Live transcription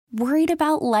Worried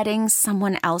about letting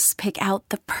someone else pick out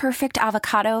the perfect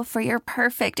avocado for your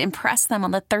perfect impress them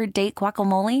on the third date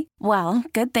guacamole? Well,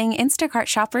 good thing Instacart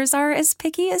shoppers are as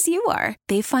picky as you are.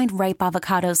 They find ripe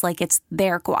avocados like it's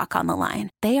their guac on the line.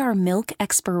 They are milk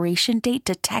expiration date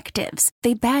detectives.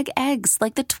 They bag eggs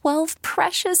like the 12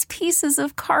 precious pieces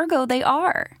of cargo they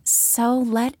are. So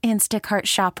let Instacart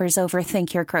shoppers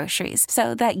overthink your groceries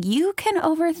so that you can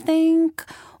overthink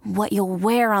what you'll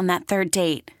wear on that third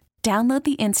date. Download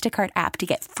the Instacart app to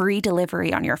get free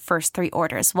delivery on your first 3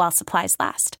 orders while supplies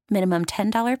last. Minimum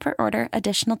 $10 per order.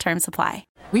 Additional terms apply.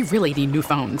 We really need new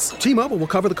phones. T-Mobile will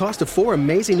cover the cost of 4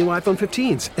 amazing new iPhone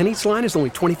 15s, and each line is only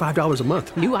 $25 a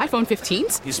month. New iPhone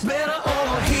 15s? It's better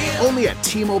over here. Only at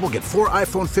T-Mobile, get 4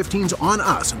 iPhone 15s on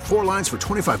us and 4 lines for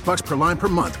 $25 per line per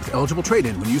month with eligible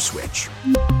trade-in when you switch.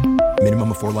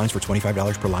 Minimum of 4 lines for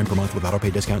 $25 per line per month with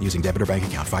autopay discount using debit or bank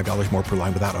account. $5 more per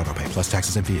line without autopay, plus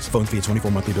taxes and fees. Phone fee at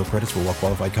 24 monthly bill credits for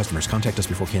well-qualified customers. Contact us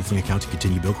before canceling account to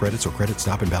continue bill credits or credit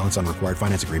stop and balance on required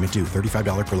finance agreement due.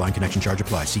 $35 per line connection charge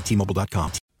applies. See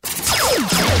T-Mobile.com.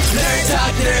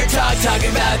 Nerd Talk, talking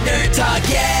about Nerd Talk,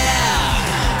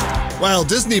 yeah! Well,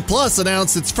 Disney Plus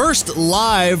announced its first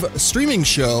live streaming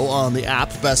show on the app,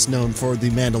 best known for The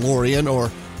Mandalorian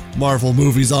or Marvel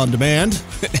Movies on Demand,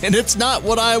 and it's not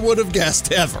what I would have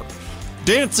guessed ever.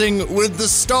 Dancing with the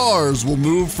Stars will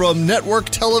move from network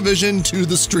television to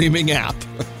the streaming app.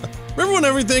 Remember when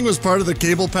everything was part of the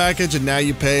cable package and now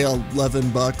you pay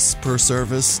 $11 per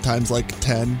service times like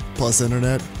 10 plus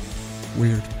internet?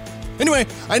 Weird. Anyway,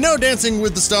 I know Dancing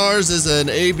with the Stars is an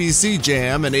ABC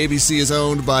jam, and ABC is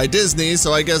owned by Disney,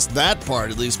 so I guess that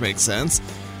part at least makes sense.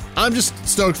 I'm just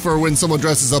stoked for when someone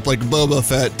dresses up like Boba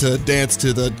Fett to dance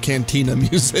to the Cantina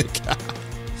music.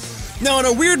 Now, in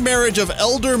a weird marriage of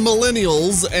elder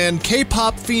millennials and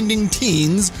K-pop fiending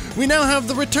teens, we now have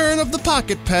the return of the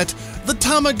pocket pet, the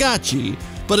Tamagotchi.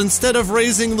 But instead of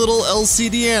raising little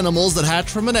LCD animals that hatch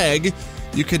from an egg,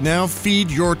 you can now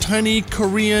feed your tiny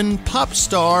Korean pop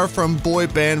star from boy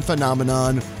band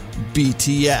phenomenon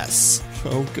BTS.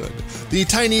 Oh, good. The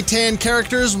tiny tan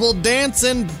characters will dance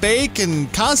and bake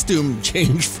and costume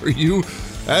change for you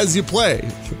as you play,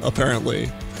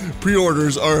 apparently.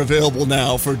 Pre-orders are available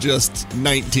now for just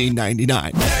 $19.99.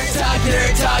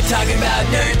 Nerd Talk, talking about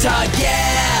Nerd Talk,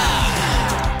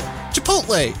 yeah!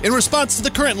 Chipotle, in response to the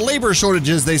current labor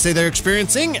shortages they say they're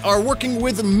experiencing, are working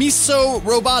with Miso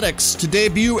Robotics to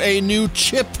debut a new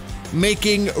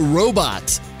chip-making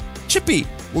robot. Chippy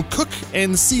will cook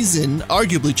and season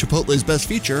arguably Chipotle's best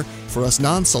feature for us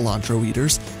non-cilantro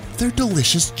eaters, their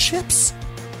delicious chips.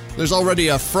 There's already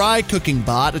a fry cooking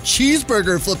bot, a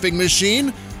cheeseburger flipping machine.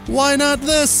 Why not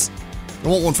this? I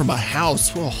want one for my house.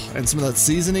 Oh, and some of that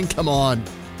seasoning, come on.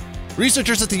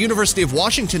 Researchers at the University of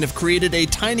Washington have created a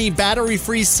tiny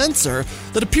battery-free sensor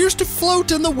that appears to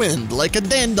float in the wind like a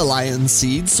dandelion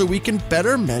seed so we can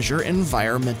better measure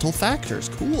environmental factors.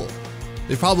 Cool.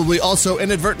 They probably also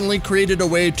inadvertently created a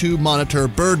way to monitor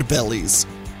bird bellies.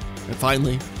 And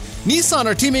finally, Nissan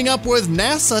are teaming up with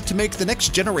NASA to make the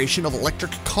next generation of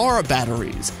electric car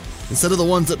batteries. Instead of the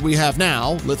ones that we have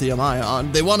now,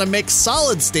 lithium-ion, they want to make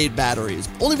solid-state batteries,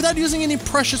 only without using any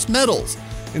precious metals.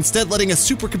 Instead, letting a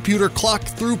supercomputer clock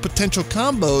through potential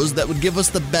combos that would give us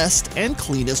the best and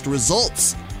cleanest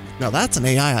results. Now that's an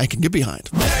AI I can get behind.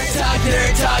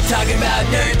 Nerd Talk, talking about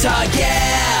Nerd Talk,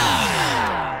 yeah!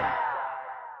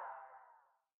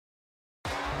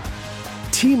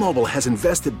 T-Mobile has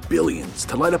invested billions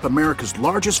to light up America's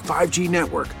largest 5G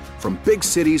network, from big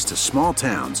cities to small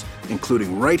towns,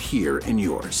 including right here in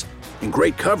yours. And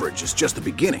great coverage is just the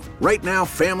beginning. Right now,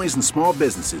 families and small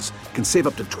businesses can save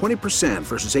up to 20%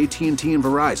 versus AT&T and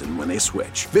Verizon when they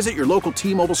switch. Visit your local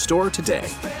T-Mobile store today.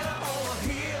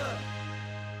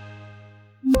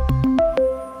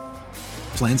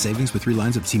 Plan savings with 3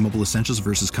 lines of T-Mobile Essentials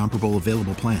versus comparable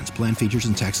available plans. Plan features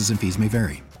and taxes and fees may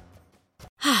vary.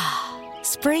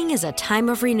 Spring is a time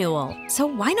of renewal, so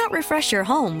why not refresh your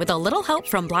home with a little help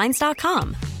from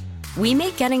Blinds.com? We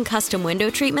make getting custom window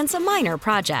treatments a minor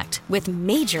project with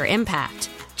major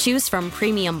impact. Choose from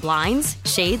premium blinds,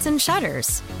 shades, and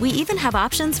shutters. We even have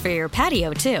options for your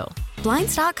patio, too.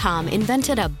 Blinds.com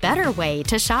invented a better way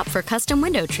to shop for custom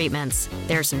window treatments.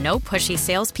 There's no pushy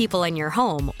salespeople in your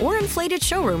home or inflated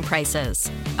showroom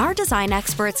prices. Our design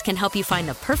experts can help you find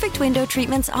the perfect window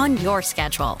treatments on your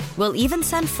schedule. We'll even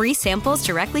send free samples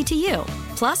directly to you.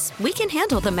 Plus, we can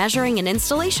handle the measuring and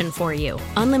installation for you.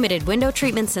 Unlimited window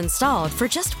treatments installed for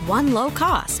just one low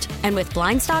cost. And with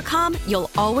Blinds.com,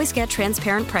 you'll always get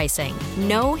transparent pricing.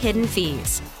 No hidden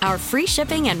fees. Our free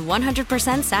shipping and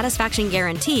 100% satisfaction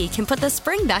guarantee can put the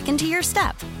spring back into your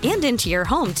step and into your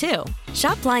home, too.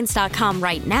 Shop Blinds.com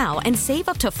right now and save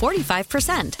up to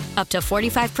 45%. Up to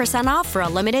 45% off for a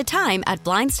limited time at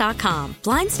Blinds.com.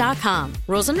 Blinds.com.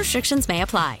 Rules and restrictions may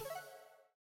apply.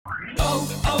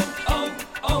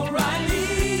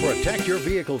 O'Reilly. Protect your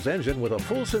vehicle's engine with a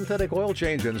full synthetic oil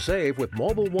change and save with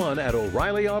Mobil 1 at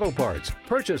O'Reilly Auto Parts.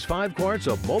 Purchase 5 quarts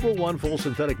of Mobil 1 full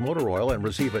synthetic motor oil and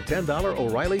receive a $10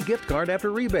 O'Reilly gift card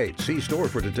after rebate. See store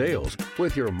for details.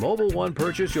 With your Mobil 1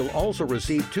 purchase, you'll also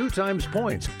receive 2 times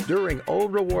points during O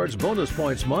Rewards Bonus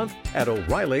Points Month at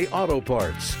O'Reilly Auto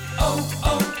Parts.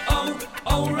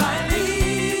 O'Reilly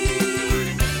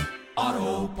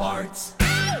Auto Parts.